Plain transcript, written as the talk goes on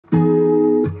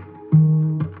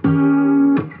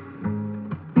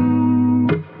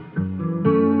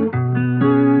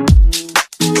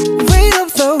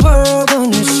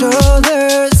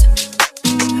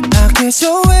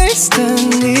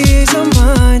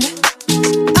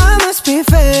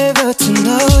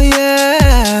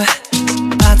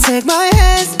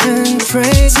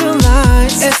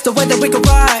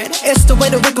way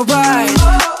that we could ride.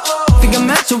 Think I'm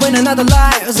meant to win another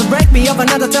life, so break me up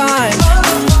another time.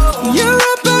 You're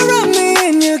up around me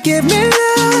and you give me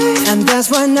life, and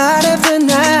that's why night after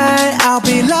night I'll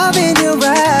be loving you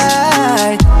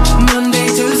right. Monday,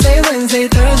 Tuesday, Wednesday,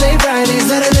 Thursday, Friday,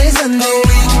 Saturday, Sunday.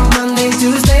 Monday,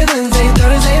 Tuesday, Wednesday,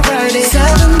 Thursday, Friday,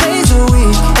 7 days a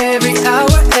week. Every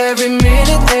hour, every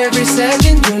minute, every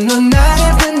second. You know night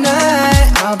after night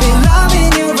I'll be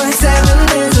loving you right 7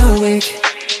 days a week.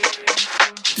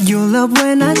 You love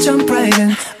when I jump right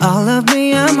in. All of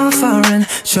me, I'm a foreign.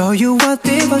 Show you what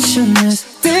devotion is,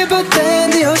 deeper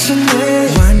than the ocean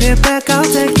is. Wind it back, I'll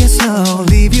take it slow.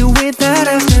 Leave you with that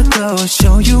afterglow.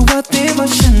 Show you what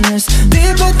devotion is,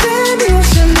 deeper than the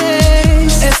ocean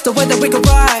is. It's the way that we could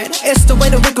ride, it's the way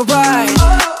that we could ride.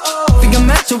 Think I'm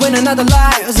meant to win another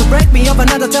life, so break me up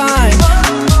another time.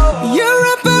 You're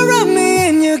up around me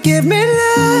and you give me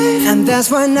life, and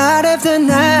that's why night after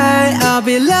night I'll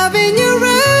be loving you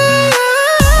right.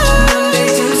 Monday,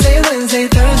 Tuesday, Wednesday,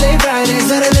 Thursday, Friday,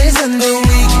 Saturday, Sunday.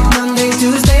 Monday,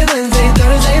 Tuesday, Wednesday,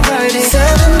 Thursday, Friday,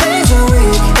 7 days a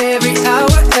week. Every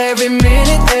hour, every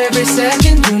minute, every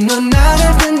second. You know night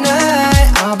after night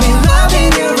I'll be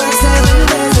loving you right 7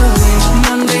 days a week.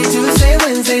 Monday, Tuesday,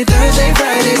 Wednesday, Thursday,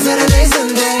 Friday, Saturday,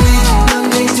 Sunday.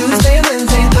 Monday, Tuesday,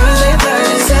 Wednesday, Thursday,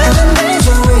 Friday, 7 days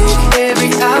a week.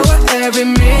 Every hour, every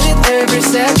minute, every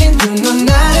second. You know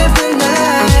night after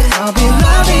night I'll be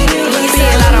loving you right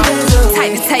 7 days a week.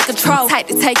 Tight to take control, tight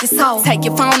to take your soul. Take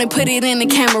your phone and put it in the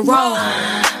camera roll.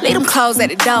 Leave them clothes at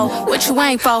the door. What you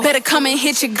ain't for? Better come and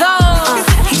hit your goal.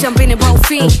 He jumping in both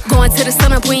feet, going to the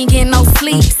sun up, we ain't getting no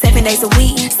sleep. 7 days a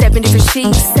week, 7 different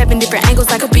sheets, 7 different angles,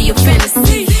 I could be your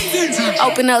fantasy.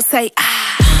 Open up, say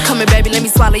ah. Come here, baby, let me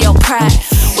swallow your pride.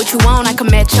 What you want, I can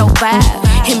match your vibe.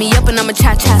 Hit me up and I'ma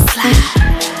cha-cha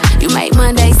slide. You make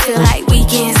Mondays feel like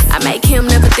weekends. I make him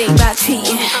never think about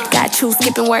cheating. Got you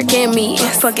skipping work and me.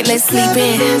 Fuck it, let's sleep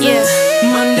in, yeah.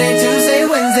 Monday, Tuesday,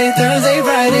 Wednesday, Thursday,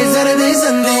 Friday, Saturday,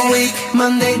 Sunday.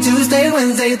 Monday, Tuesday,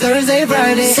 Wednesday, Thursday,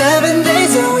 Friday, 7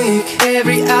 days a week.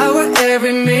 Every hour,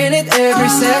 every minute, every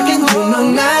second. You know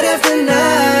night after night